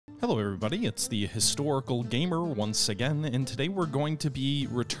Hello everybody, it's the Historical Gamer once again, and today we're going to be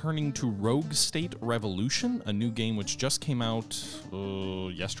returning to Rogue State Revolution, a new game which just came out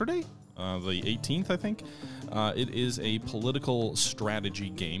yesterday? The 18th, I think. It is a political strategy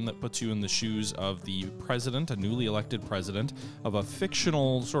game that puts you in the shoes of the president, a newly elected president, of a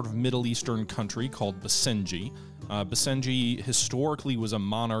fictional sort of Middle Eastern country called Basenji. Basenji historically was a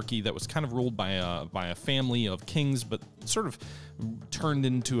monarchy that was kind of ruled by a family of kings, but sort of turned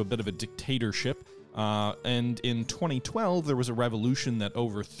into a bit of a dictatorship. And in 2012, there was a revolution that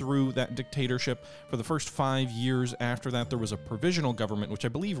overthrew that dictatorship. For the first 5 years after that, there was a provisional government, which I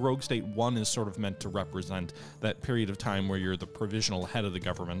believe Rogue State 1 is sort of meant to represent that period of time where you're the provisional head of the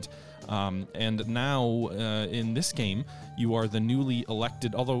government. And now, in this game, you are the newly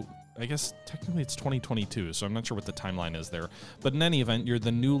elected, although I guess technically it's 2022, so I'm not sure what the timeline is there. But in any event, you're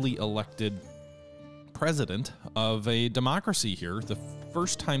the newly elected president of a democracy here, the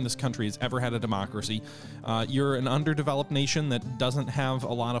first time this country has ever had a democracy. You're an underdeveloped nation that doesn't have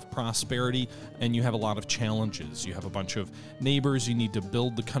a lot of prosperity, and you have a lot of challenges. You have a bunch of neighbors. You need to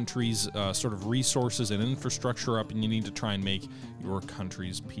build the country's sort of resources and infrastructure up, and you need to try and make your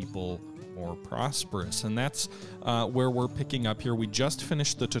country's people more prosperous. And that's where we're picking up here. We just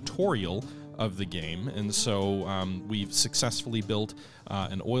finished the tutorial of the game, and so we've successfully built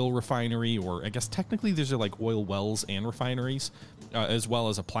an oil refinery, or I guess technically these are like oil wells and refineries, as well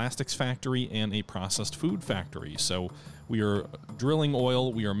as a plastics factory and a processed food factory. So we are drilling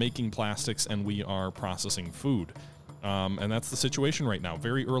oil, we are making plastics, and we are processing food. And that's the situation right now.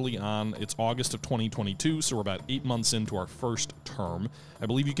 Very early on, it's August of 2022, so we're about 8 months into our first term. I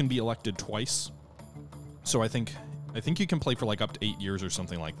believe you can be elected twice, so I think you can play for like up to 8 years or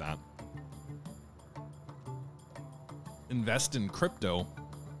something like that. Invest in crypto.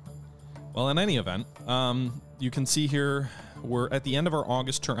 Well, in any event, you can see here we're at the end of our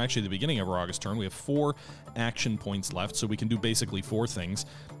August term, actually the beginning of our August term. We have 4 action points left, so we can do basically 4 things.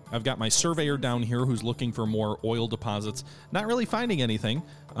 I've got my surveyor down here who's looking for more oil deposits, not really finding anything,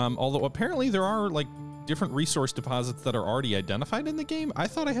 although apparently there are like different resource deposits that are already identified in the game. I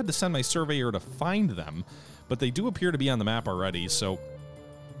thought I had to send my surveyor to find them, but they do appear to be on the map already. So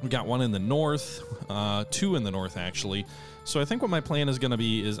we got 1 in the north, 2 in the north actually. So I think what my plan is going to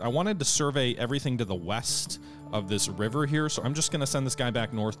be is I wanted to survey everything to the west of this river here. So I'm just going to send this guy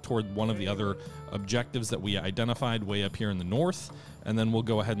back north toward one of the other objectives that we identified way up here in the north. And then we'll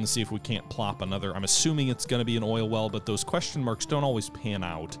go ahead and see if we can't plop another. I'm assuming it's going to be an oil well, but those question marks don't always pan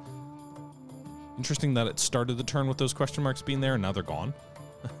out. Interesting that it started the turn with those question marks being there and now they're gone.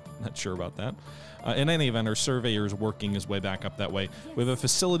 Not sure about that. In any event, our surveyor is working his way back up that way. We have a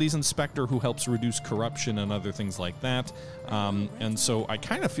facilities inspector who helps reduce corruption and other things like that. And so I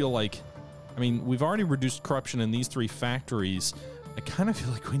kind of feel like, I mean, we've already reduced corruption in these 3 factories. I kind of feel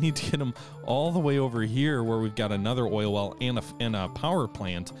like we need to get them all the way over here where we've got another oil well and a power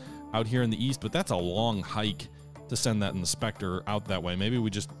plant out here in the east. But that's a long hike to send that inspector out that way. Maybe we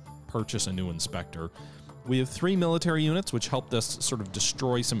just purchase a new inspector. We have 3 military units, which helped us sort of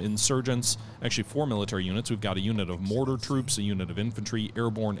destroy some insurgents. Actually, 4 military units. We've got a unit of mortar troops, a unit of infantry,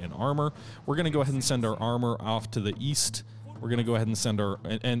 airborne, and armor. We're going to go ahead and send our armor off to the east. We're going to go ahead and send our...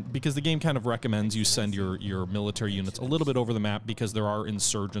 And because the game kind of recommends you send your military units a little bit over the map because there are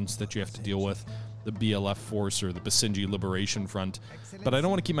insurgents that you have to deal with. The BLF force or the Basenji Liberation Front. But I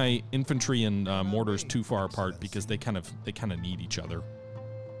don't want to keep my infantry and mortars too far apart because they kind of need each other.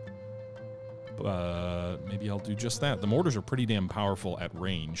 Maybe I'll do just that. The mortars are pretty damn powerful at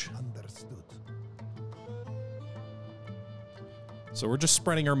range. Understood. So we're just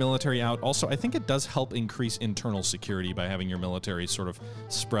spreading our military out. Also, I think it does help increase internal security by having your military sort of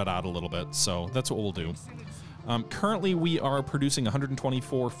spread out a little bit. So that's what we'll do. Currently, we are producing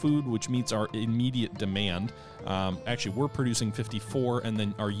 124 food, which meets our immediate demand. Actually, we're producing 54, and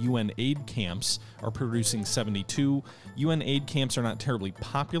then our UN aid camps are producing 72. UN aid camps are not terribly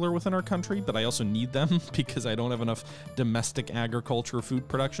popular within our country, but I also need them because I don't have enough domestic agriculture food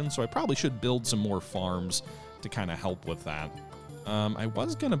production, so I probably should build some more farms to kind of help with that. I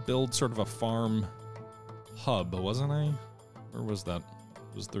was going to build sort of a farm hub, wasn't I? Where was that?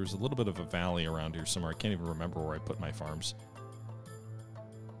 There's a little bit of a valley around here somewhere. I can't even remember where I put my farms.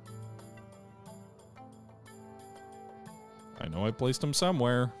 I know I placed them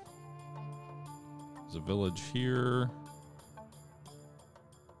somewhere. There's a village here.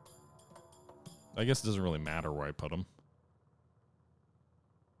 I guess it doesn't really matter where I put them.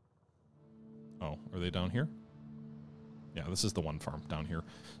 Oh, are they down here? Yeah, this is the one farm down here.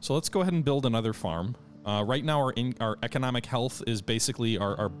 So let's go ahead and build another farm. Right now, our economic health is basically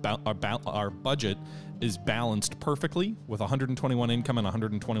our budget is balanced perfectly with 121 income and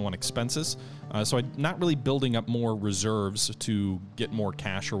 121 expenses. So I'm not really building up more reserves to get more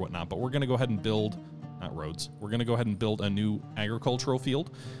cash or whatnot, but we're going to go ahead and build, not roads, we're going to go ahead and build a new agricultural field.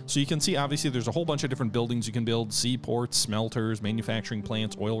 So you can see, obviously, there's a whole bunch of different buildings you can build: seaports, smelters, manufacturing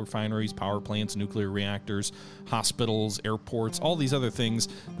plants, oil refineries, power plants, nuclear reactors, hospitals, airports, all these other things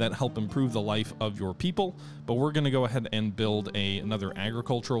that help improve the life of your people. But we're going to go ahead and build another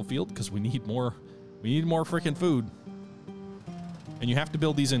agricultural field because we need more freaking food. And you have to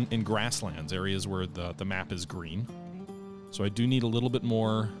build these in grasslands, areas where the map is green. So I do need a little bit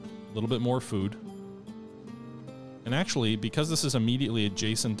more food. And actually, because this is immediately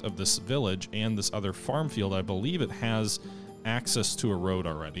adjacent of this village and this other farm field, I believe it has access to a road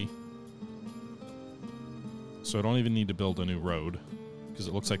already. So I don't even need to build a new road, because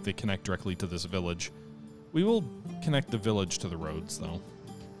it looks like they connect directly to this village. We will connect the village to the roads, though.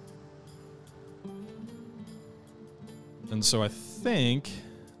 And so I think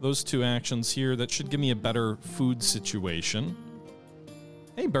those two actions here, that should give me a better food situation.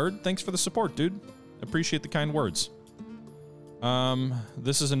 Hey, Bird, thanks for the support, dude. Appreciate the kind words.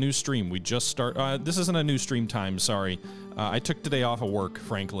 This is a new stream. We just this isn't a new stream time, sorry. I took today off of work,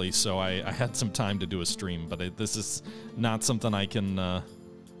 frankly, so I had some time to do a stream, but this is not something I can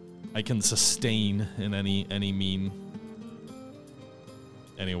sustain in any mean.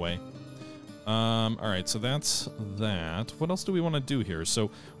 Anyway. Alright, so that's that. What else do we want to do here?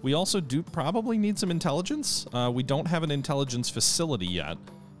 So we also do probably need some intelligence. We don't have an intelligence facility yet,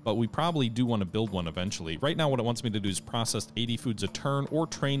 but we probably do want to build one eventually. Right now, what it wants me to do is process 80 foods a turn or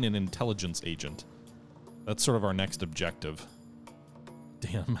train an intelligence agent. That's sort of our next objective.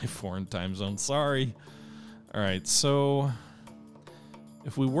 Damn, my foreign time zone. Sorry. All right, so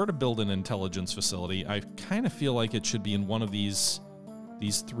if we were to build an intelligence facility, I kind of feel like it should be in one of these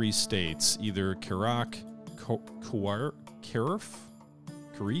three states, either Karak,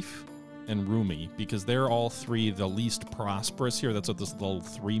 Karif, and Rumi, because they're all three the least prosperous here. That's what this little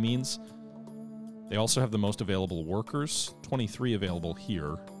 3 means. They also have the most available workers, 23 available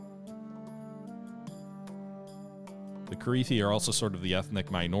here. The Karithi are also sort of the ethnic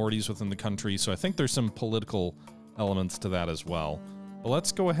minorities within the country, so I think there's some political elements to that as well. But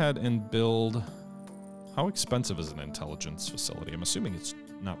let's go ahead and build... How expensive is an intelligence facility? I'm assuming it's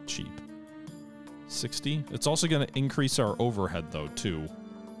not cheap. 60? It's also going to increase our overhead, though, too.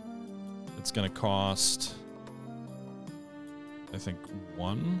 It's going to cost, I think,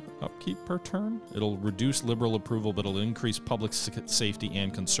 1 upkeep per turn. It'll reduce liberal approval, but it'll increase public safety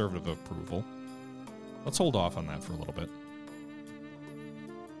and conservative approval. Let's hold off on that for a little bit.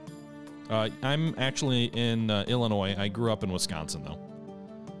 I'm actually in Illinois. I grew up in Wisconsin, though.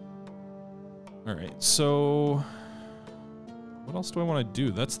 All right, so what else do I want to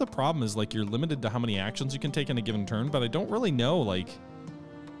do? That's the problem, is like you're limited to how many actions you can take in a given turn, but I don't really know, like...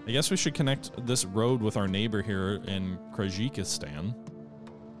 I guess we should connect this road with our neighbor here in Kyrgyzstan,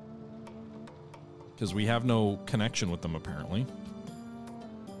 because we have no connection with them, apparently.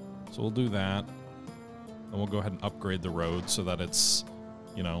 So we'll do that. Then we'll go ahead and upgrade the road so that it's,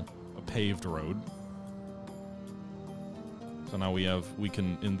 you know, a paved road. So now we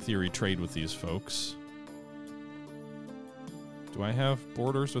can, in theory, trade with these folks. Do I have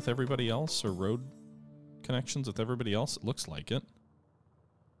borders with everybody else, or road connections with everybody else? It looks like it.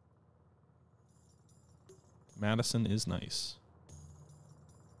 Madison is nice.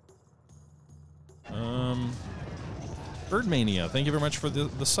 Birdmania, thank you very much for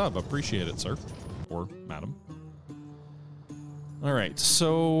the sub. Appreciate it, sir. Or madam. All right,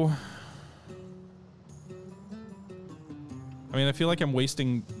 so... I mean, I feel like I'm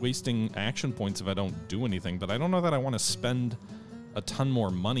wasting action points if I don't do anything, but I don't know that I want to spend a ton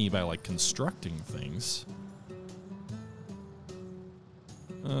more money by, like, constructing things.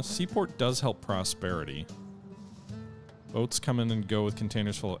 Seaport does help prosperity. Boats come in and go with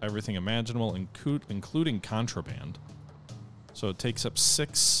containers full of everything imaginable, including contraband. So it takes up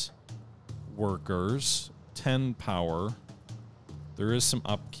 6 workers, 10 power. There is some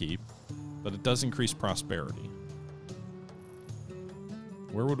upkeep, but it does increase prosperity.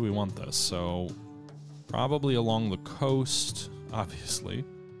 Where would we want this? So probably along the coast, obviously.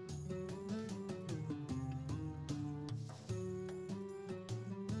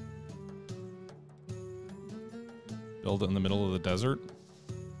 Build it in the middle of the desert.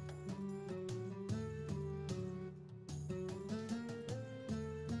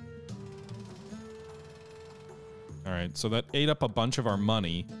 All right, so that ate up a bunch of our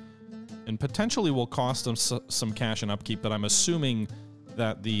money and potentially will cost them some cash and upkeep, but I'm assuming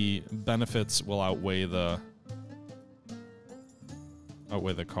that the benefits will outweigh the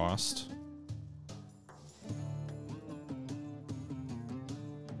cost.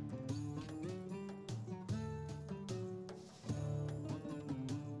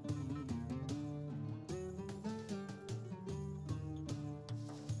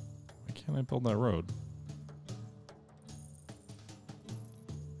 Why can't I build that road?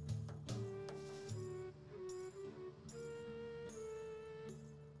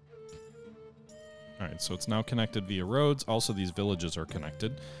 Alright, so it's now connected via roads. Also, these villages are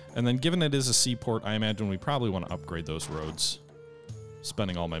connected. And then given it is a seaport, I imagine we probably want to upgrade those roads.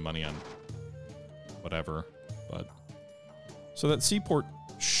 Spending all my money on whatever. But so that seaport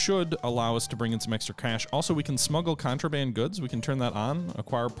should allow us to bring in some extra cash. Also, we can smuggle contraband goods. We can turn that on.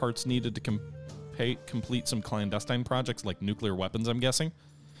 Acquire parts needed to complete some clandestine projects like nuclear weapons, I'm guessing.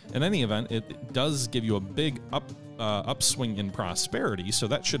 In any event, it does give you a big upswing in prosperity, so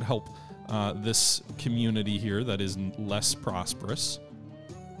that should help this community here that is less prosperous.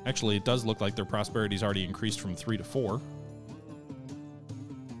 Actually, it does look like their prosperity's already increased from 3 to 4.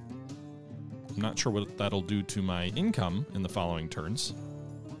 I'm not sure what that'll do to my income in the following turns.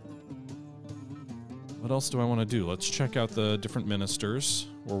 What else do I want to do? Let's check out the different ministers.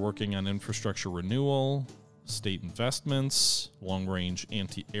 We're working on infrastructure renewal, state investments, long-range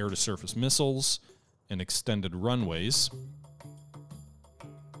anti-air-to-surface missiles, and extended runways.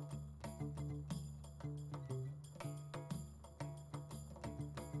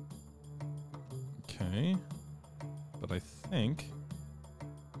 Okay, but I think,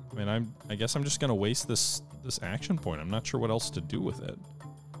 I guess I'm just going to waste this action point. I'm not sure what else to do with it.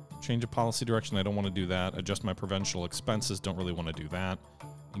 Change of policy direction, I don't want to do that. Adjust my provincial expenses, don't really want to do that.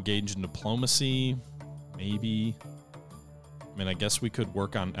 Engage in diplomacy, maybe. I guess we could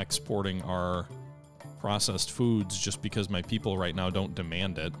work on exporting our processed foods just because my people right now don't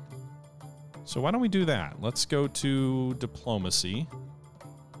demand it. So why don't we do that? Let's go to diplomacy.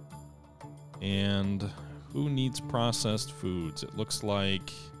 And who needs processed foods? It looks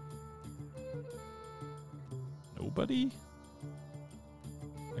like nobody.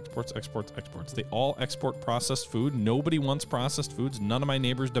 Exports, exports, exports. They all export processed food. Nobody wants processed foods. None of my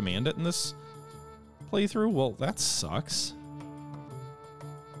neighbors demand it in this playthrough. Well, that sucks.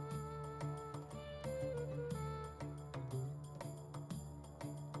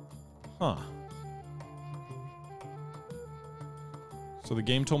 Huh. So the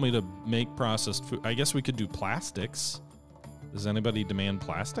game told me to make processed food. I guess we could do plastics. Does anybody demand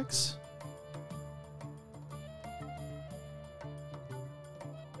plastics?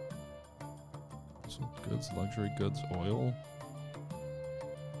 Some goods, luxury goods, oil.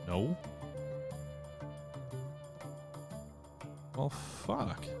 No. Well,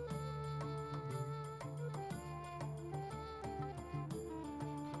 fuck.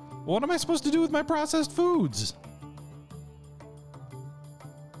 What am I supposed to do with my processed foods?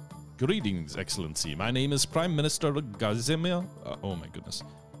 Greetings, Excellency. My name is Prime Minister Gazima. Oh my goodness.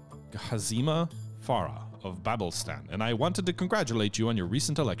 Gazima Farah of Babelstan, and I wanted to congratulate you on your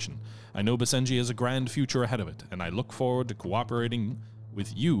recent election. I know Basenji has a grand future ahead of it, and I look forward to cooperating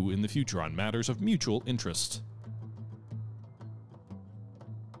with you in the future on matters of mutual interest.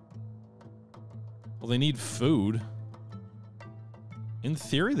 Well, they need food. In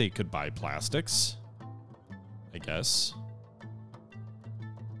theory, they could buy plastics, I guess.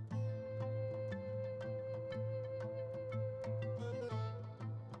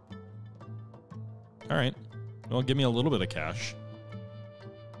 All right. Well, give me a little bit of cash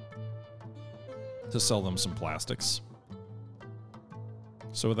to sell them some plastics.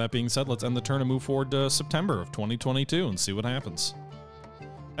 So with that being said, let's end the turn and move forward to September of 2022 and see what happens.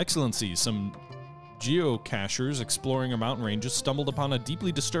 Excellency, some geocachers exploring our mountain ranges stumbled upon a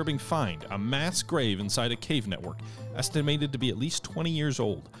deeply disturbing find, a mass grave inside a cave network, estimated to be at least 20 years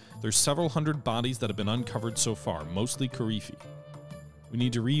old. There's several hundred bodies that have been uncovered so far, mostly Karifi. We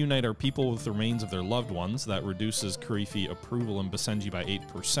need to reunite our people with the remains of their loved ones. That reduces Karifi approval in Basenji by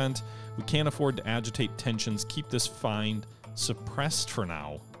 8%. We can't afford to agitate tensions. Keep this find suppressed for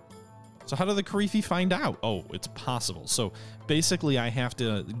now. So how do the Karifi find out? Oh, it's possible. So basically I have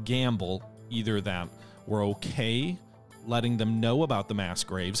to gamble either that we're okay letting them know about the mass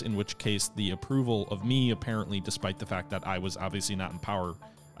graves, in which case the approval of me, apparently, despite the fact that I was obviously not in power,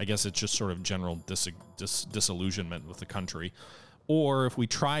 I guess it's just sort of general disillusionment with the country. Or if we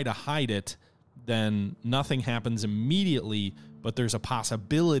try to hide it, then nothing happens immediately, but there's a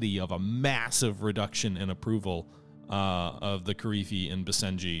possibility of a massive reduction in approval of the Karifi in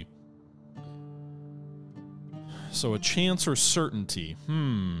Basenji. So a chance or certainty?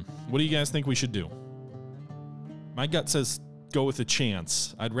 What do you guys think we should do? My gut says go with a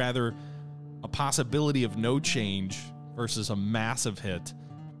chance. I'd rather a possibility of no change versus a massive hit,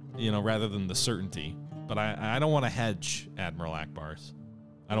 you know, rather than the certainty. But I don't want to hedge, Admiral Akbars.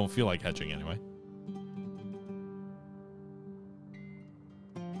 I don't feel like hedging anyway.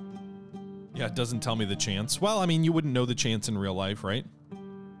 Yeah, it doesn't tell me the chance. Well, I mean, you wouldn't know the chance in real life, right?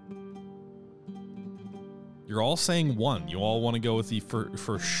 You're all saying 1. You all want to go with the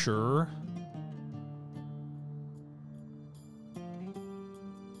for sure.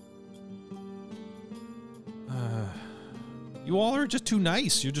 You all are just too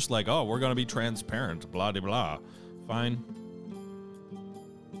nice. You're just like, oh, we're going to be transparent, blah, blah, blah. Fine.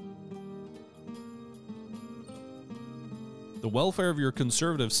 The welfare of your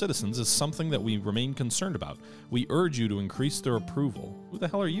conservative citizens is something that we remain concerned about. We urge you to increase their approval. Who the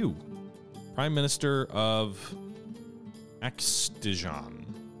hell are you? Prime Minister of Extijan.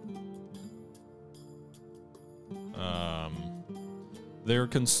 They're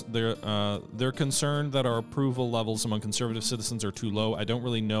concerned that our approval levels among conservative citizens are too low. I don't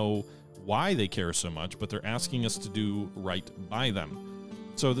really know why they care so much, but they're asking us to do right by them.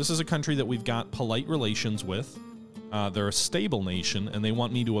 So this is a country that we've got polite relations with. They're a stable nation, and they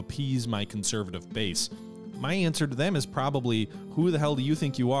want me to appease my conservative base. My answer to them is probably, who the hell do you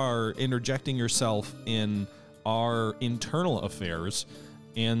think you are interjecting yourself in our internal affairs?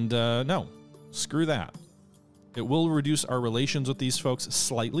 And no, screw that. It will reduce our relations with these folks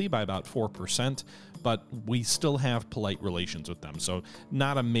slightly by about 4%, but we still have polite relations with them. So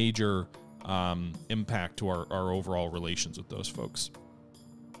not a major impact to our overall relations with those folks.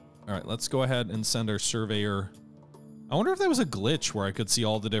 All right, let's go ahead and send our surveyor. I wonder if that was a glitch where I could see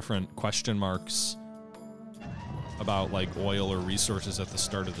all the different question marks about like oil or resources at the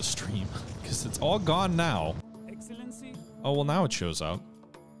start of the stream, because it's all gone now. Excellency. Oh, well, now it shows up.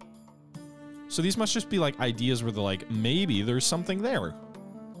 So these must just be like ideas where they're like, maybe there's something there.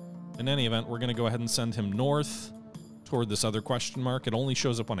 In any event, we're going to go ahead and send him north toward this other question mark. It only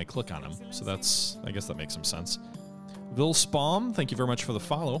shows up when I click on him. So that's, I guess that makes some sense. Vilspalm, thank you very much for the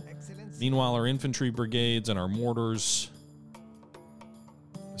follow. Meanwhile, our infantry brigades and our mortars.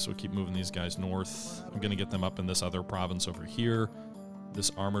 So we'll keep moving these guys north. I'm going to get them up in this other province over here.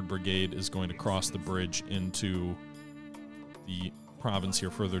 This armored brigade is going to cross the bridge into the province here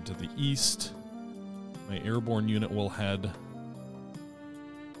further to the east. My airborne unit will head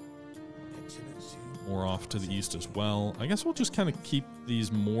more off to the east as well. I guess we'll just kind of keep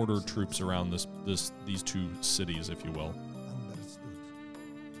these mortar troops around these two cities, if you will.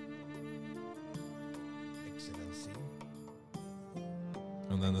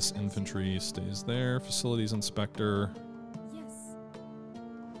 And then this infantry stays there. Facilities inspector. Yes.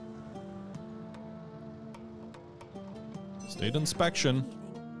 State inspection.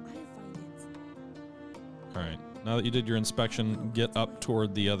 All right. Now that you did your inspection, get up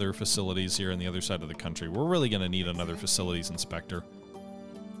toward the other facilities here on the other side of the country. We're really going to need another facilities inspector.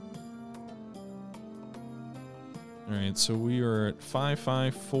 All right, so we are at 5,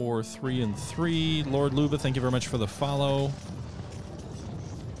 5, 4, 3, and 3. Lord Luba, thank you very much for the follow.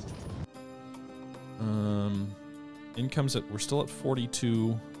 Incomes we're still at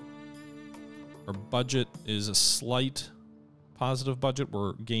 42. Our budget is a slight positive budget.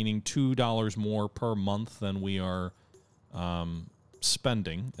 We're gaining $2 more per month than we are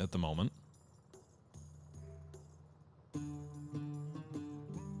spending at the moment.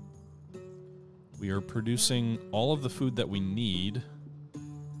 We are producing all of the food that we need.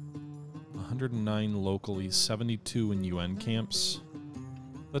 109 locally, 72 in UN camps.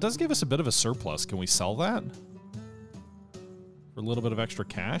 That does give us a bit of a surplus. Can we sell that for a little bit of extra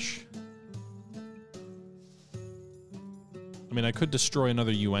cash? I mean, I could destroy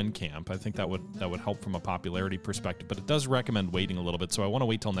another UN camp. I think that would help from a popularity perspective, but it does recommend waiting a little bit, so I want to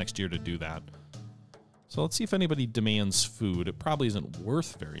wait till next year to do that. So let's see if anybody demands food. It probably isn't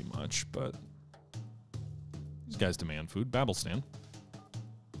worth very much, but these guys demand food. Babelstan.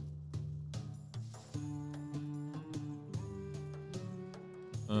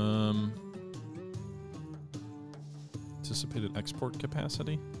 Anticipated export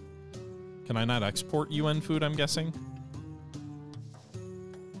capacity. Can I not export UN food, I'm guessing?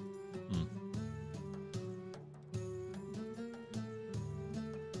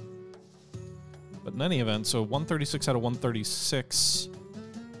 But in any event, so 136 out of 136.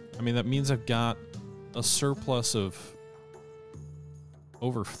 I mean, that means I've got a surplus of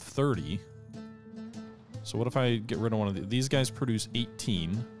over 30. So what if I get rid of one of these? These guys produce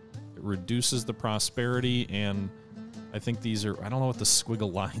 18. It reduces the prosperity, and I think these are, I don't know what the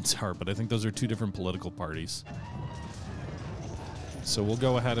squiggle lines are, but I think those are two different political parties. So we'll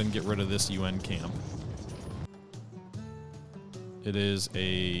go ahead and get rid of this UN camp. It is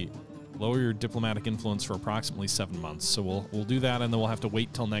a lower your diplomatic influence for approximately 7 months. So we'll do that, and then we'll have to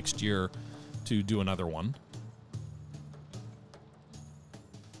wait till next year to do another one.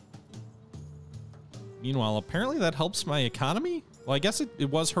 Meanwhile, apparently that helps my economy? Well, I guess it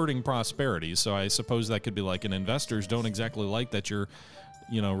was hurting prosperity, so I suppose that could be like, and investors don't exactly like that you're,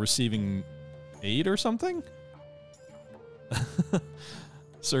 you know, receiving aid or something?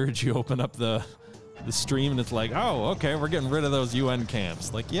 Serge, you open up the stream and it's like, oh, okay, we're getting rid of those UN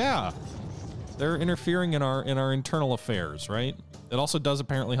camps. Like, yeah, they're interfering in our internal affairs, right? It also does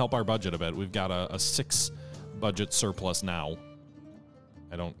apparently help our budget a bit. We've got a 6 budget surplus now.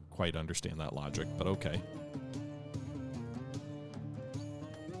 I don't quite understand that logic, but okay.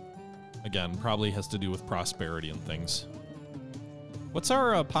 Again, probably has to do with prosperity and things. What's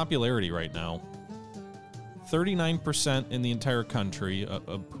our popularity right now? 39% in the entire country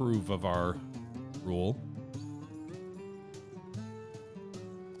approve of our rule.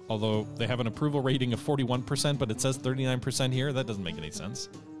 Although they have an approval rating of 41%, but it says 39% here. That doesn't make any sense.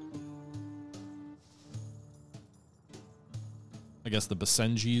 I guess the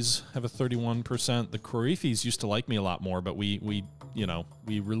Basenjis have a 31%. The Korifis used to like me a lot more, but we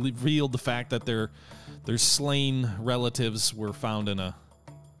revealed the fact that their slain relatives were found in a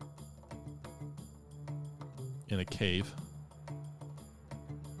cave.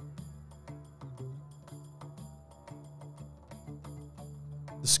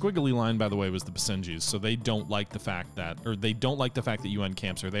 The squiggly line, by the way, was the Basenjis, so they don't like the fact that, UN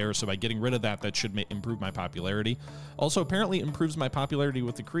camps are there, so by getting rid of that, that should improve my popularity. Also, apparently improves my popularity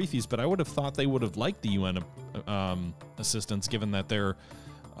with the Korifis, but I would have thought they would have liked the UN assistance, given that they're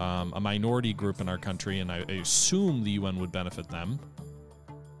a minority group in our country, and I assume the UN would benefit them.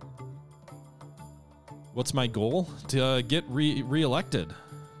 What's my goal? To get re-elected.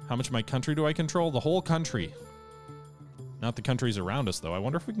 How much of my country do I control? The whole country. Not the countries around us, though. I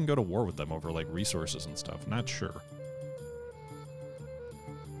wonder if we can go to war with them over, like, resources and stuff. Not sure.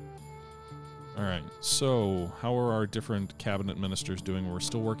 All right, so how are our different cabinet ministers doing? We're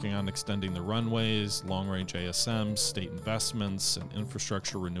still working on extending the runways, long-range ASMs, state investments, and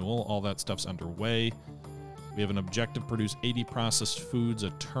infrastructure renewal. All that stuff's underway. We have an objective: produce 80 processed foods a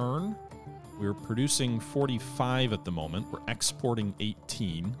turn. We're producing 45 at the moment. We're exporting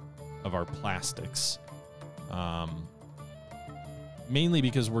 18 of our plastics. Mainly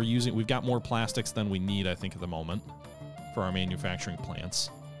because we've got more plastics than we need, I think, at the moment for our manufacturing plants.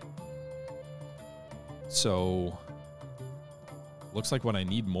 So, looks like what I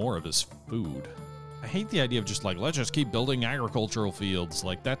need more of is food. I hate the idea of just like, let's just keep building agricultural fields.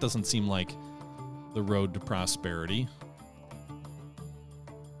 Like, that doesn't seem like the road to prosperity.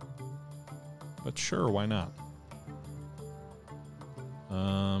 But sure, why not?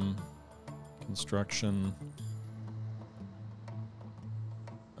 Construction.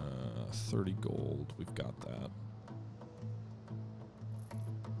 30 gold. We've got that.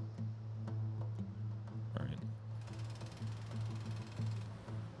 All right.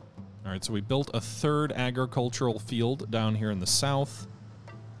 All right, so we built a 3rd agricultural field down here in the south.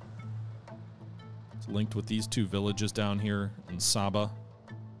 It's linked with these 2 villages down here in Saba.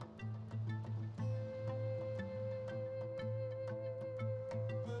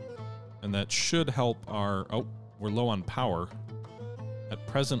 And that should help our... Oh, we're low on power. At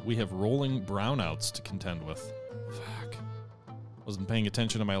present, we have rolling brownouts to contend with. Fuck. Wasn't paying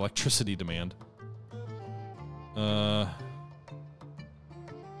attention to my electricity demand. How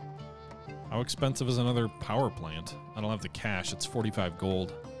expensive is another power plant? I don't have the cash. It's 45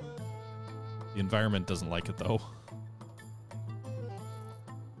 gold. The environment doesn't like it, though.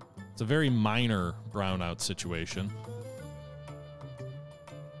 It's a very minor brownout situation.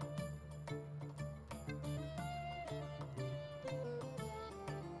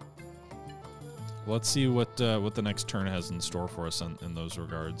 Let's see what the next turn has in store for us in those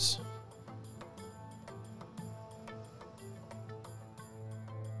regards.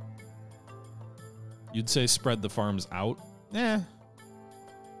 You'd say spread the farms out?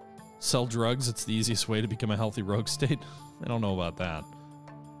 Sell drugs, it's the easiest way to become a healthy rogue state? I don't know about that.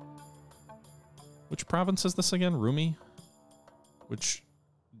 Which province is this again? Rumi? Which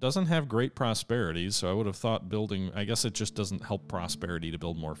doesn't have great prosperity, so I would have thought building... I guess it just doesn't help prosperity to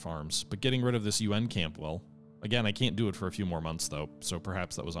build more farms. But getting rid of this UN camp will. Again, I can't do it for a few more months, though, so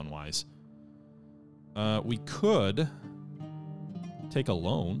perhaps that was unwise. We could take a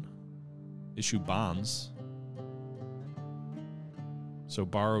loan, issue bonds. So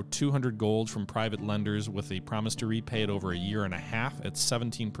borrow 200 gold from private lenders with a promise to repay it over a year and a half at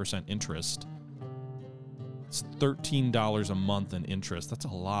 17% interest. It's $13 a month in interest. That's a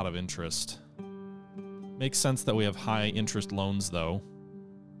lot of interest. Makes sense that we have high interest loans, though,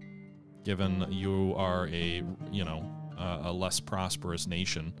 given you are a less prosperous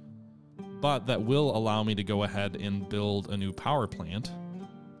nation. But that will allow me to go ahead and build a new power plant.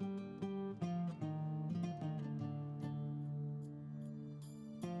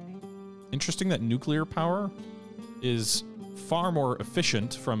 Interesting that nuclear power is far more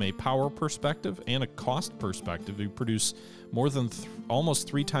efficient from a power perspective and a cost perspective. You produce more than almost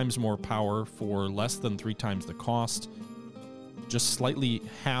 3 times more power for less than 3 times the cost. Just slightly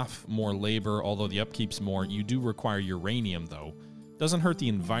half more labor, although the upkeep's more. You do require uranium, though. Doesn't hurt the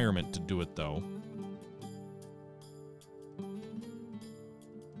environment to do it, though.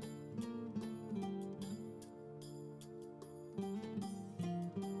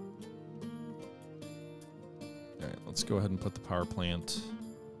 Alright, let's go ahead and put the power plant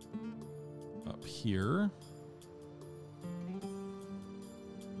up here.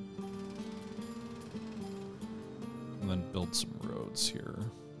 And then build some roads here.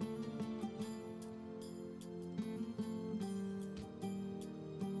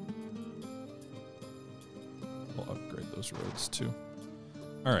 We'll upgrade those roads too.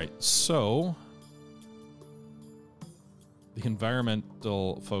 All right, so the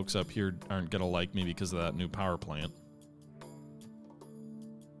environmental folks up here aren't going to like me because of that new power plant.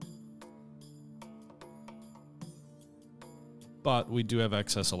 But we do have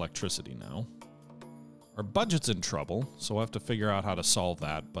excess electricity now. Our budget's in trouble, so we'll have to figure out how to solve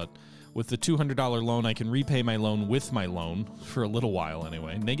that. But with the $200 loan, I can repay my loan with my loan for a little while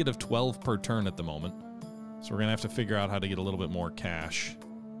anyway. Negative 12 per turn at the moment. So we're going to have to figure out how to get a little bit more cash.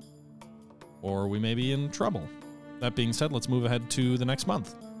 Or we may be in trouble. That being said, let's move ahead to the next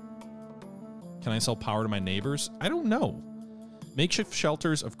month. Can I sell power to my neighbors? I don't know. Makeshift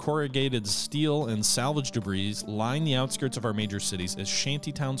shelters of corrugated steel and salvage debris line the outskirts of our major cities as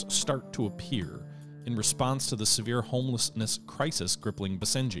shantytowns start to appear in response to the severe homelessness crisis crippling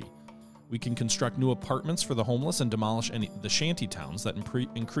Basenji. We can construct new apartments for the homeless and demolish the shanty towns. That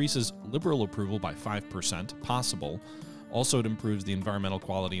increases liberal approval by 5%, possible. Also, it improves the environmental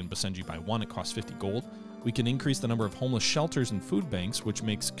quality in Basenji by 1. It costs 50 gold. We can increase the number of homeless shelters and food banks, which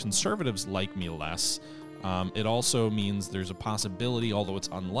makes conservatives like me less. It also means there's a possibility, although it's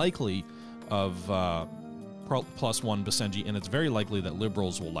unlikely, of +1 Basenji, and it's very likely that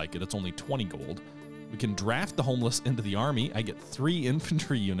liberals will like it. It's only 20 gold. We can draft the homeless into the army. I get 3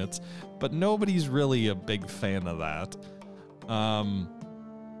 infantry units, but nobody's really a big fan of that.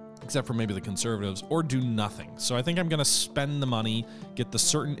 Except for maybe the conservatives, or do nothing. So I think I'm going to spend the money, get the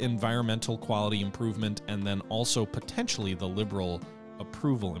certain environmental quality improvement, and then also potentially the liberal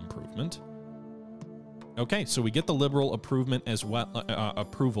approval improvement. Okay, so we get the liberal approval as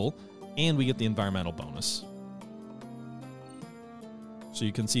well, and we get the environmental bonus. So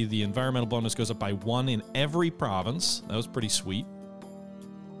you can see the environmental bonus goes up by 1 in every province. That was pretty sweet.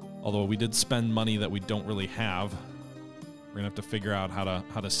 Although we did spend money that we don't really have. We're gonna have to figure out how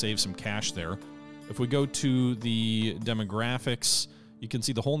to save some cash there. If we go to the demographics, you can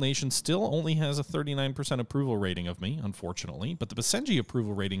see the whole nation still only has a 39% approval rating of me, unfortunately. But the Basenji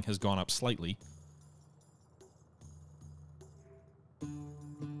approval rating has gone up slightly.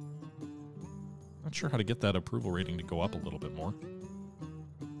 Not sure how to get that approval rating to go up a little bit more.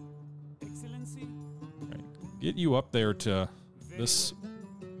 Get you up there to this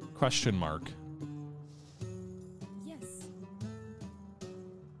question mark. Yes.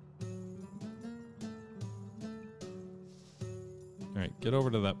 All right, get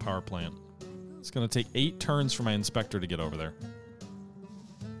over to that power plant. It's going to take 8 turns for my inspector to get over there.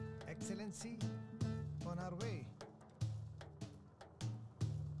 Excellency, on our way.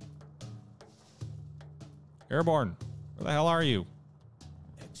 Airborne, where the hell are you?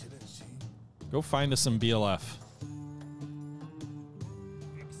 Excellency. Go find us some BLF.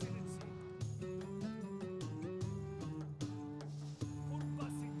 Excellency.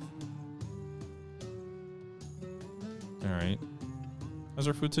 All right. How's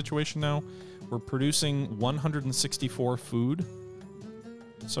our food situation now? We're producing 164 food.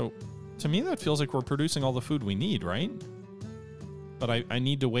 So, to me, that feels like we're producing all the food we need, right? But I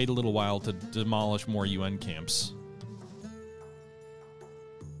need to wait a little while to demolish more UN camps.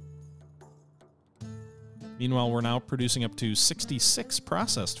 Meanwhile, we're now producing up to 66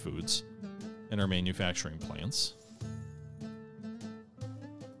 processed foods in our manufacturing plants.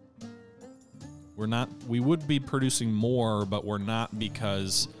 We would be producing more, but we're not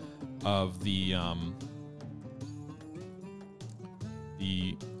because of the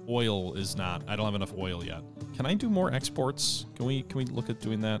oil is not, I don't have enough oil yet. Can I do more exports? Can we look at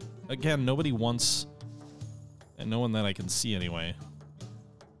doing that? Again, nobody wants, and no one that I can see anyway,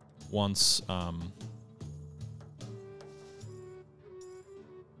 wants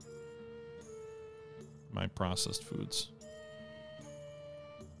processed foods.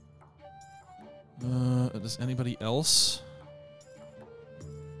 Does anybody else?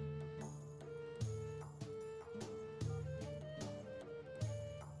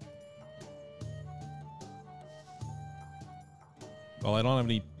 Well, I don't have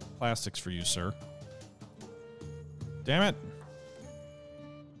any plastics for you, sir. Damn it!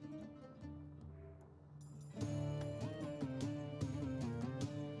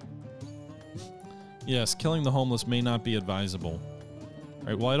 Yes, killing the homeless may not be advisable.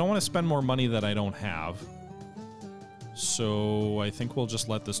 Alright, well, I don't want to spend more money that I don't have. So I think we'll just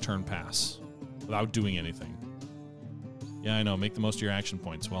let this turn pass without doing anything. Yeah, I know. Make the most of your action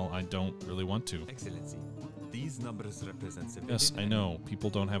points. Well, I don't really want to. Excellency, these numbers represent civilian. Yes, I know. People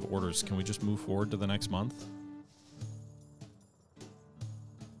don't have orders. Can we just move forward to the next month?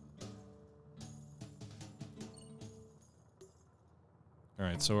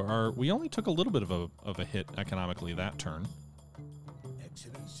 Alright, so we only took a little bit of a hit economically that turn.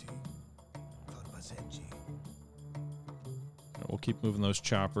 Excellency, for Basenji. We'll keep moving those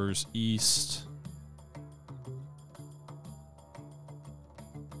choppers east.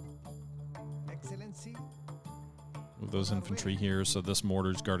 Excellency, Move those infantry here. So this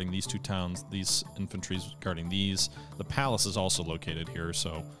mortar's guarding these two towns. These infantry's guarding these. The palace is also located here,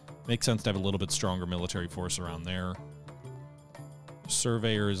 so makes sense to have a little bit stronger military force around there.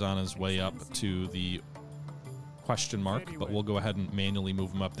 Surveyor is on his way up to the question mark, but we'll go ahead and manually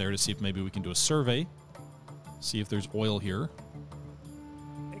move him up there to see if maybe we can do a survey. See if there's oil here.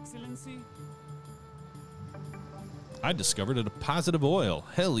 Excellency. I discovered a deposit of oil.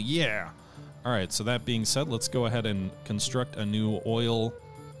 Hell yeah. All right, so that being said, let's go ahead and construct a new oil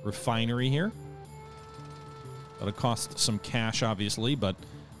refinery here. That'll cost some cash, obviously, but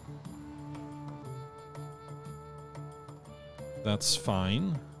that's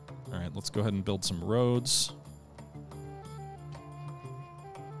fine. All right, let's go ahead and build some roads.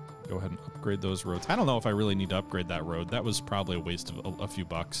 Go ahead and upgrade those roads. I don't know if I really need to upgrade that road. That was probably a waste of a few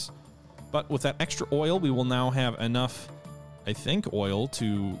bucks. But with that extra oil, we will now have enough, I think, oil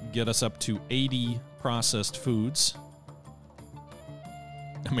to get us up to 80 processed foods.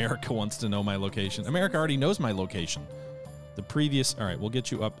 America wants to know my location. America already knows my location. The previous... All right, we'll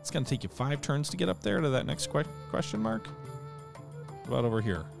get you up. It's going to take you 5 turns to get up there to that next question mark. What about over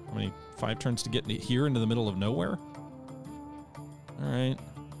here? How many? 5 turns to get here into the middle of nowhere? All right.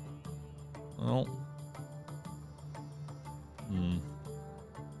 Well.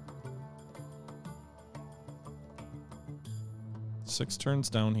 6 turns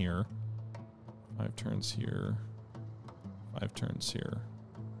down here. 5 turns here. 5 turns here.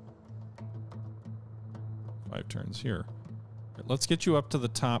 5 turns here. Right, let's get you up to the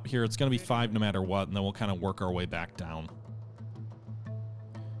top here. It's going to be 5 no matter what, and then we'll kind of work our way back down.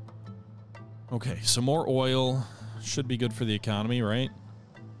 Okay, so more oil should be good for the economy, right?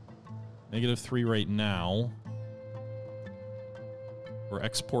 -3 right now. We're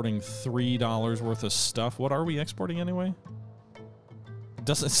exporting $3 worth of stuff. What are we exporting anyway?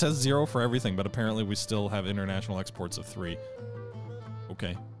 It says 0 for everything, but apparently we still have international exports of 3.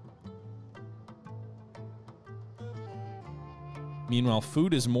 Okay. Meanwhile,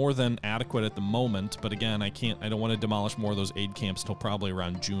 food is more than adequate at the moment, but again, I don't want to demolish more of those aid camps till probably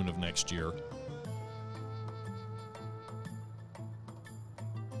around June of next year.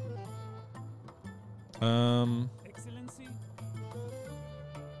 Excellency.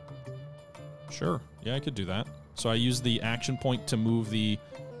 Sure. Yeah, I could do that. So I use the action point to move the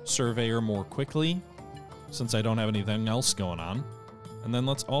surveyor more quickly, since I don't have anything else going on. And then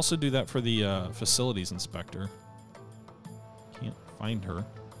let's also do that for the facilities inspector. Can't find her.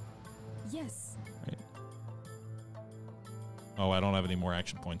 Yes. Right. Oh, I don't have any more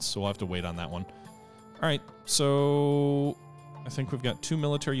action points, so we'll have to wait on that one. All right, so I think we've got 2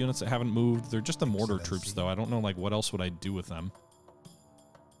 military units that haven't moved. They're just the mortar troops, though. I don't know, like, what else would I do with them?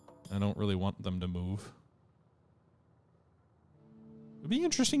 I don't really want them to move. It'd be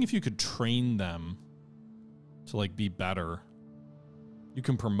interesting if you could train them to, like, be better. You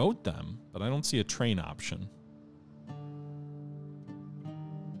can promote them, but I don't see a train option.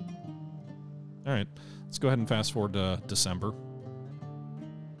 All right, let's go ahead and fast forward to December.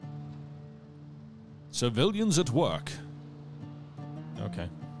 Civilians at work. Okay.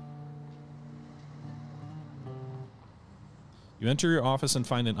 You enter your office and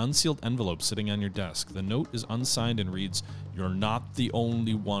find an unsealed envelope sitting on your desk. The note is unsigned and reads, "You're not the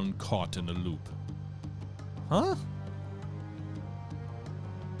only one caught in a loop." Huh?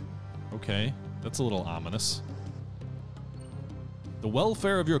 Okay, that's a little ominous. The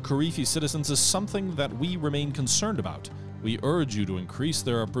welfare of your Karifi citizens is something that we remain concerned about. We urge you to increase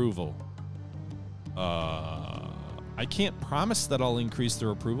their approval. I can't promise that I'll increase their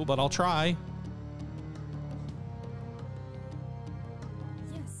approval, but I'll try.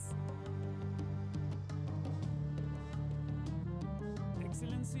 Yes.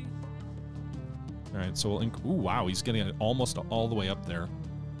 Excellency. All right, so we'll ooh, wow, he's getting it almost all the way up there.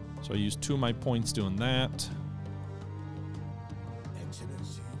 So I used 2 of my points doing that.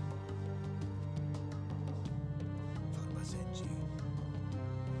 Excellency. For Basenji.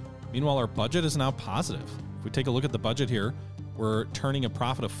 Meanwhile, our budget is now positive. If we take a look at the budget here, we're turning a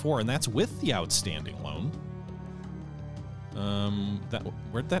profit of 4, and that's with the outstanding loan.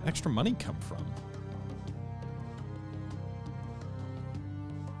 Where'd that extra money come from?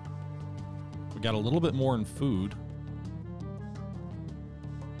 We got a little bit more in food.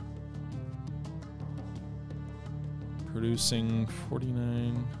 Producing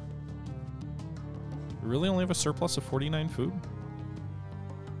 49. We really only have a surplus of 49 food?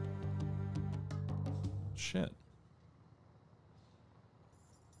 Shit.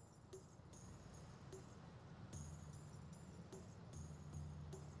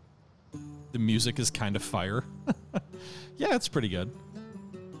 The music is kind of fire. Yeah, it's pretty good.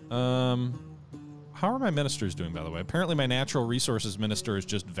 How are my ministers doing, by the way? Apparently my natural resources minister has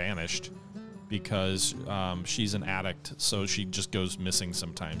just vanished because she's an addict, so she just goes missing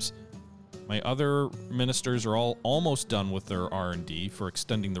sometimes. My other ministers are all almost done with their R&D for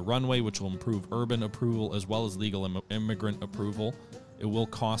extending the runway, which will improve urban approval as well as legal immigrant approval. It will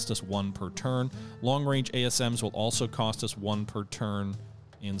cost us 1 per turn. Long-range ASMs will also cost us 1 per turn.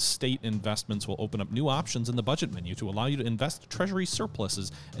 And state investments will open up new options in the budget menu to allow you to invest treasury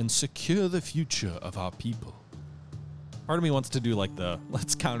surpluses and secure the future of our people. Part of me wants to do like the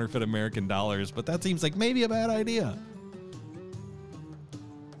let's counterfeit American dollars, but that seems like maybe a bad idea.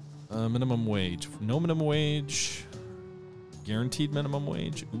 Minimum wage. No minimum wage. Guaranteed minimum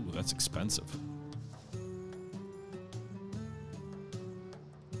wage. Ooh, that's expensive.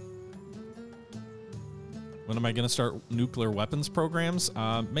 When am I going to start nuclear weapons programs?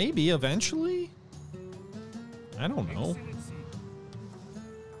 Maybe eventually. I don't know.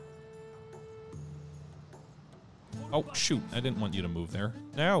 Oh, shoot. I didn't want you to move there.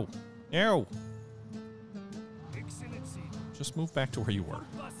 No. No. Just move back to where you were.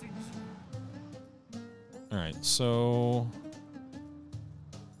 All right, so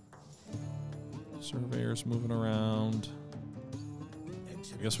surveyor's moving around.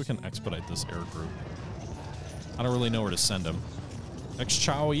 I guess we can expedite this air group. I don't really know where to send him.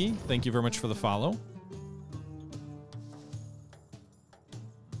 X-Chow-E, thank you very much for the follow.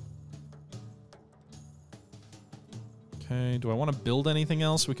 Okay, do I want to build anything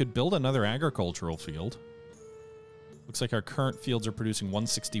else? We could build another agricultural field. Looks like our current fields are producing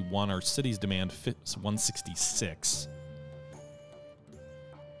 161. Our city's demand fits 166.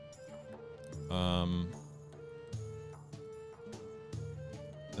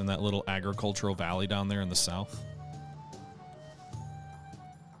 And that little agricultural valley down there in the south.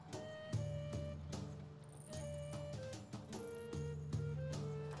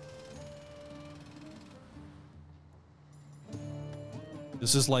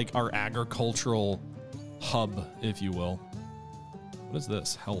 This is like our agricultural hub, if you will. What is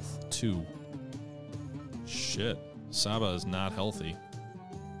this? Health 2. Shit. Saba is not healthy.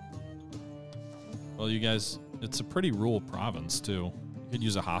 Well, you guys, it's a pretty rural province, too. You could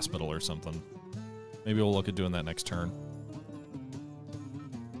use a hospital or something. Maybe we'll look at doing that next turn.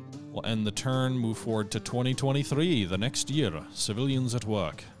 We'll end the turn, move forward to 2023, the next year. Civilians at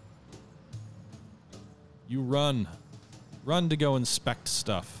work. You run. Run to go inspect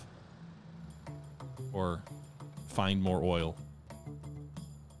stuff. Or find more oil.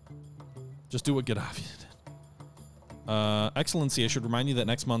 Just do what Gaddafi did. Excellency, I should remind you that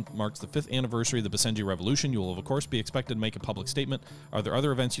next month marks the 5th anniversary of the Basenji Revolution. You will, of course, be expected to make a public statement. Are there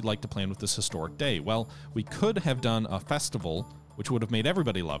other events you'd like to plan with this historic day? Well, we could have done a festival, which would have made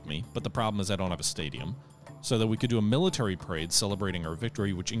everybody love me, but the problem is I don't have a stadium. So that we could do a military parade celebrating our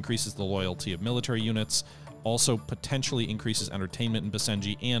victory, which increases the loyalty of military units, also potentially increases entertainment in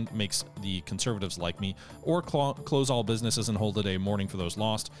Basenji and makes the conservatives like me, or close all businesses and hold a day of mourning for those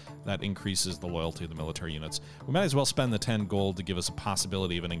lost. That increases the loyalty of the military units. We might as well spend the 10 gold to give us a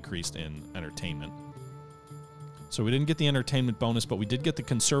possibility of an increase in entertainment. So we didn't get the entertainment bonus, but we did get the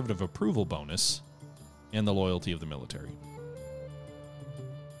conservative approval bonus and the loyalty of the military.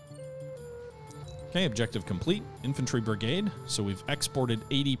 Okay, objective complete. Infantry brigade. So we've exported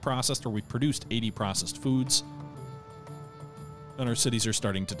 80 processed, or we've produced 80 processed foods. And our cities are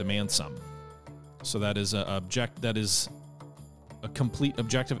starting to demand some. So that is a complete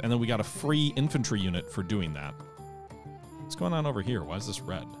objective, and then we got a free infantry unit for doing that. What's going on over here? Why is this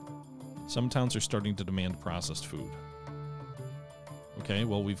red? Some towns are starting to demand processed food. Okay,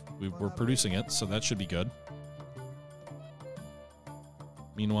 well, we're producing it, so that should be good.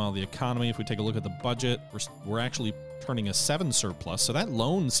 Meanwhile, the economy, if we take a look at the budget, we're actually turning a 7 surplus, so that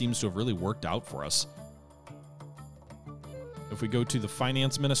loan seems to have really worked out for us. If we go to the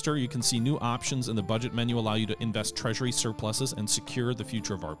finance minister, you can see new options in the budget menu allow you to invest treasury surpluses and secure the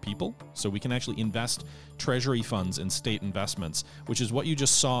future of our people. So we can actually invest treasury funds in state investments, which is what you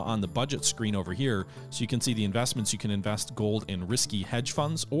just saw on the budget screen over here. So you can see the investments. You can invest gold in risky hedge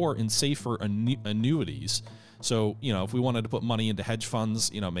funds or in safer annuities. So, you know, if we wanted to put money into hedge funds,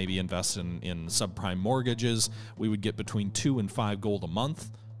 you know, maybe invest in subprime mortgages, we would get between 2 and 5 gold a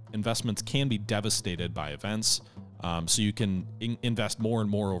month. Investments can be devastated by events. So you can invest more and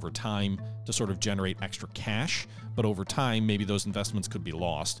more over time to sort of generate extra cash, but over time, maybe those investments could be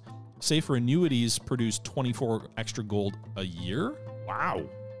lost. Safer annuities produce 24 extra gold a year. Wow.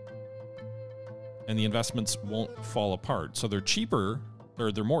 And the investments won't fall apart. So they're cheaper,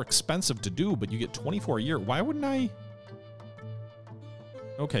 or they're more expensive to do, but you get 24 a year. Why wouldn't I?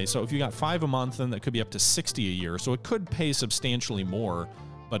 Okay, so if you got 5 a month, then that could be up to 60 a year. So it could pay substantially more,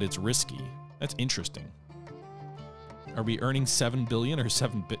 but it's risky. That's interesting. Are we earning 7 billion or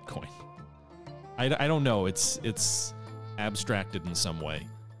 7 Bitcoin? I don't know. It's abstracted in some way.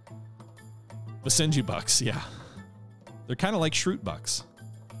 Basenji bucks, yeah. They're kind of like Shroot bucks.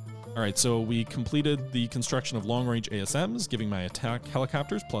 All right, so we completed the construction of long-range ASMs, giving my attack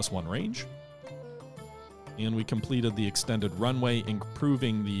helicopters +1 range. And we completed the extended runway,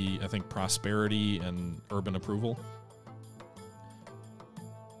 improving the, I think, prosperity and urban approval.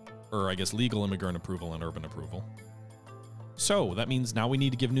 Or I guess legal immigrant approval and urban approval. So that means now we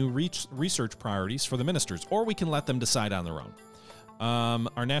need to give new research priorities for the ministers, or we can let them decide on their own.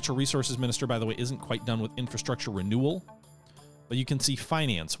 Our natural resources minister, by the way, isn't quite done with infrastructure renewal, but you can see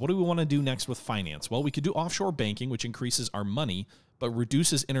finance. What do we want to do next with finance? Well, we could do offshore banking, which increases our money, but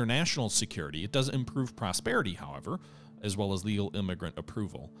reduces international security. It does improve prosperity, however, as well as legal immigrant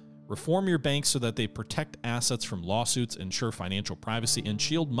approval. Reform your banks so that they protect assets from lawsuits, ensure financial privacy, and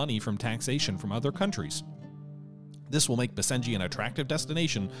shield money from taxation from other countries. This will make Basenji an attractive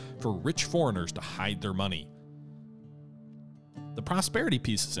destination for rich foreigners to hide their money. The prosperity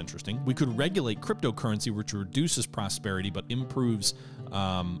piece is interesting. We could regulate cryptocurrency, which reduces prosperity but improves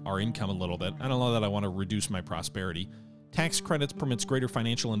our income a little bit. I don't know that I want to reduce my prosperity. Tax credits permits greater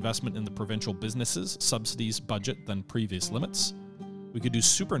financial investment in the provincial businesses, subsidies budget than previous limits. We could do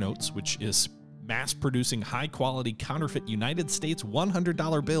super notes, which is mass-producing high-quality counterfeit United States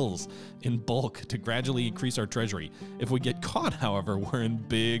 $100 bills in bulk to gradually increase our treasury. If we get caught, however, we're in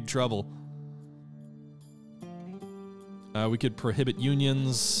big trouble. We could prohibit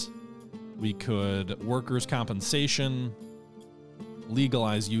unions. We could workers' compensation,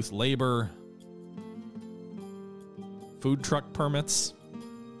 legalize youth labor, food truck permits,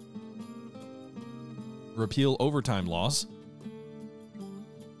 repeal overtime laws.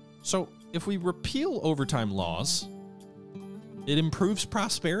 So, if we repeal overtime laws, it improves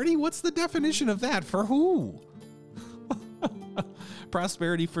prosperity? What's the definition of that? For who?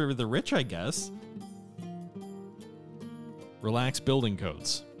 Prosperity for the rich, I guess. Relax building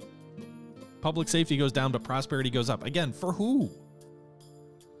codes. Public safety goes down, but prosperity goes up. Again, for who?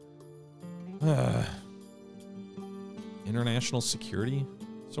 International security?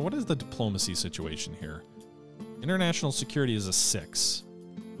 So what is the diplomacy situation here? International security is a 6.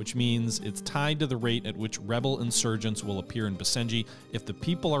 Which means it's tied to the rate at which rebel insurgents will appear in Basenji. If the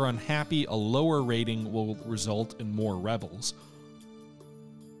people are unhappy, a lower rating will result in more rebels,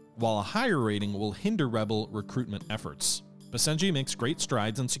 while a higher rating will hinder rebel recruitment efforts. Basenji makes great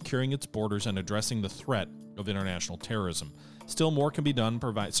strides in securing its borders and addressing the threat of international terrorism. Still more can be done.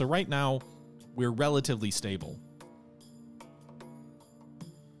 So right now, we're relatively stable.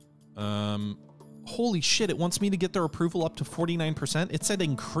 Holy shit, it wants me to get their approval up to 49%. It said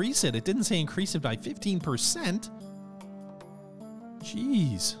increase it. It didn't say increase it by 15%.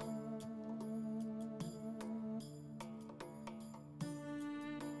 Jeez.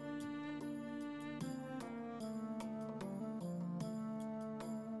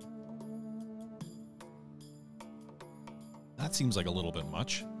 That seems like a little bit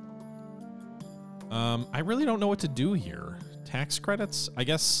much. I really don't know what to do here. Tax credits? I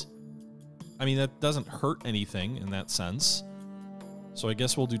guess... I mean, that doesn't hurt anything in that sense. So I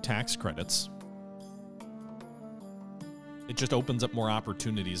guess we'll do tax credits. It just opens up more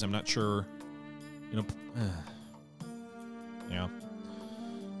opportunities. I'm not sure, you know. Yeah.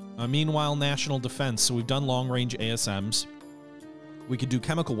 Meanwhile, national defense. So we've done long-range ASMs. We could do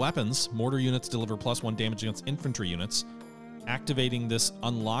chemical weapons. Mortar units deliver +1 damage against infantry units. Activating this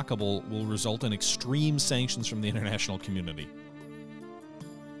unlockable will result in extreme sanctions from the international community.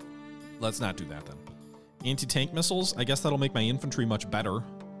 Let's not do that then. Anti-tank missiles, I guess that'll make my infantry much better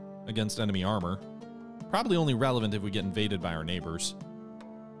against enemy armor. Probably only relevant if we get invaded by our neighbors.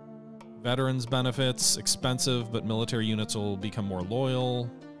 Veterans benefits, expensive, but military units will become more loyal.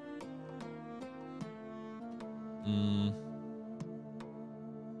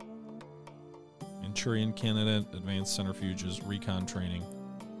 Manchurian candidate, advanced centrifuges, recon training.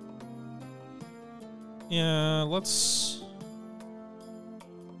 Yeah, let's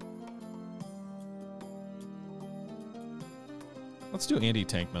do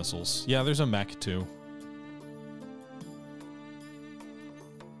anti-tank missiles. Yeah, there's a mech too.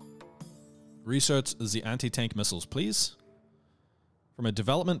 Research the anti-tank missiles, please. From a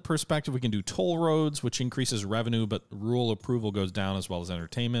development perspective, we can do toll roads, which increases revenue, but rural approval goes down, as well as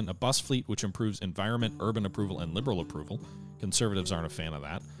entertainment. A bus fleet, which improves environment, urban approval, and liberal approval. Conservatives aren't a fan of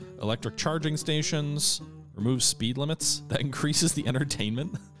that. Electric charging stations, removes speed limits. That increases the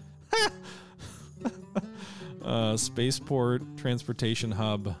entertainment. Spaceport, transportation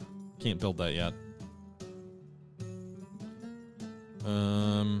hub. Can't build that yet.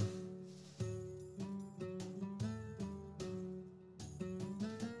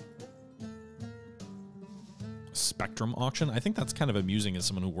 Spectrum auction. I think that's kind of amusing as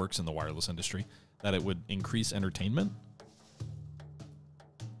someone who works in the wireless industry, that it would increase entertainment.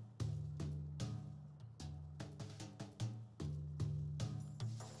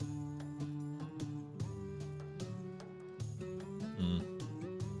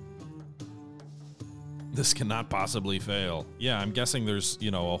 This cannot possibly fail. Yeah, I'm guessing there's,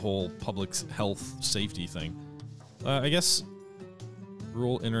 you know, a whole public health safety thing. I guess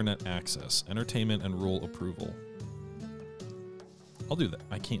rural internet access, entertainment, and rural approval. I'll do that.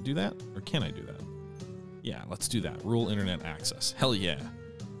 I can't do that? Or can I do that? Yeah, let's do that. Rural internet access. Hell yeah.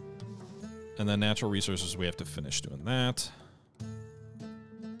 And then natural resources, we have to finish doing that.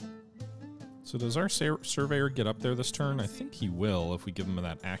 So does our surveyor get up there this turn? I think he will if we give him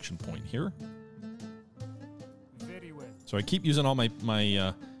that action point here. Very well. So I keep using all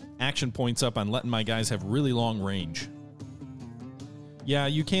my action points up on letting my guys have really long range. Yeah,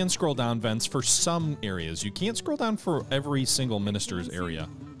 you can scroll down vents for some areas. You can't scroll down for every single minister's area.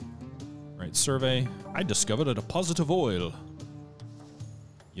 Right, survey. I discovered a deposit of oil.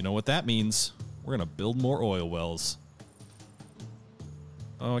 You know what that means. We're going to build more oil wells.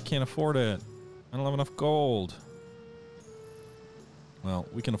 Oh, I can't afford it. I don't have enough gold. Well,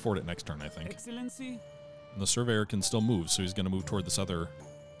 we can afford it next turn, I think. Excellency. And the surveyor can still move, so he's going to move toward this other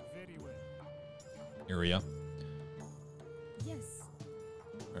Very well. area. Yes.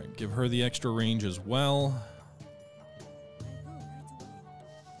 All right, give her the extra range as well. I will right away.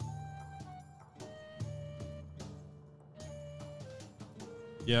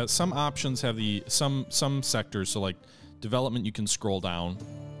 Yeah, some options have some sectors, so like development you can scroll down.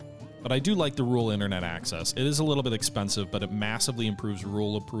 But I do like the rural internet access. It is a little bit expensive, but it massively improves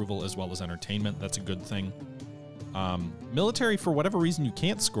rural approval as well as entertainment. That's a good thing. Military, for whatever reason, you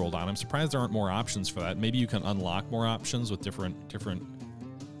can't scroll down. I'm surprised there aren't more options for that. Maybe you can unlock more options with different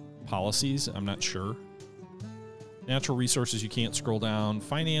policies. I'm not sure. Natural resources, you can't scroll down.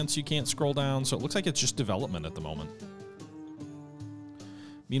 Finance, you can't scroll down. So it looks like it's just development at the moment.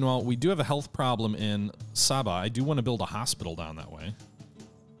 Meanwhile, we do have a health problem in Saba. I do want to build a hospital down that way.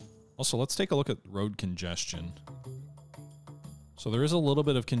 Also, let's take a look at road congestion. So there is a little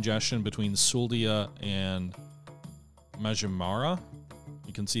bit of congestion between Suldia and Majimara.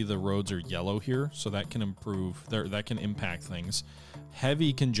 You can see the roads are yellow here, so that can improve, that can impact things.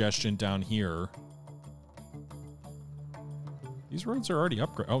 Heavy congestion down here. These roads are already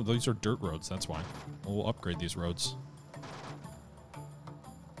upgraded. Oh, these are dirt roads, that's why. We'll upgrade these roads.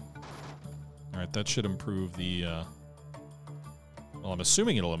 All right, that should improve the... well, I'm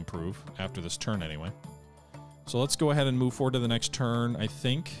assuming it'll improve after this turn anyway. So let's go ahead and move forward to the next turn, I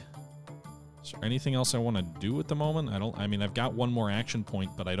think. Is there anything else I want to do at the moment? I mean, I've got one more action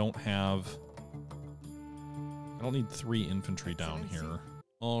point, but I don't need 3 infantry down here.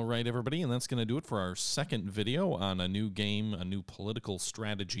 All right, everybody, and that's going to do it for our second video on a new game, a new political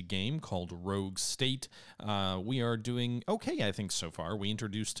strategy game called Rogue State. We are doing okay, I think, so far. We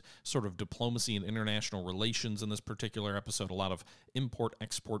introduced sort of diplomacy and international relations in this particular episode, a lot of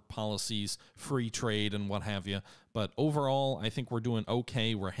import-export policies, free trade, and what have you. But overall, I think we're doing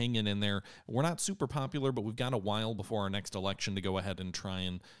okay. We're hanging in there. We're not super popular, but we've got a while before our next election to go ahead and try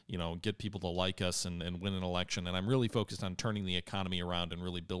and, you know, get people to like us and win an election. And I'm really focused on turning the economy around and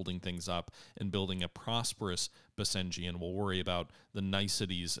really building things up and building a prosperous Basenji. And we'll worry about the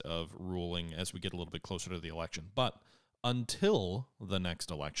niceties of ruling as we get a little bit closer to the election. But until the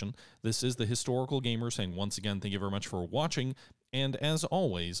next election. This is the Historical Gamer saying once again, thank you very much for watching. And as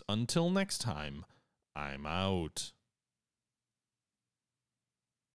always, until next time, I'm out.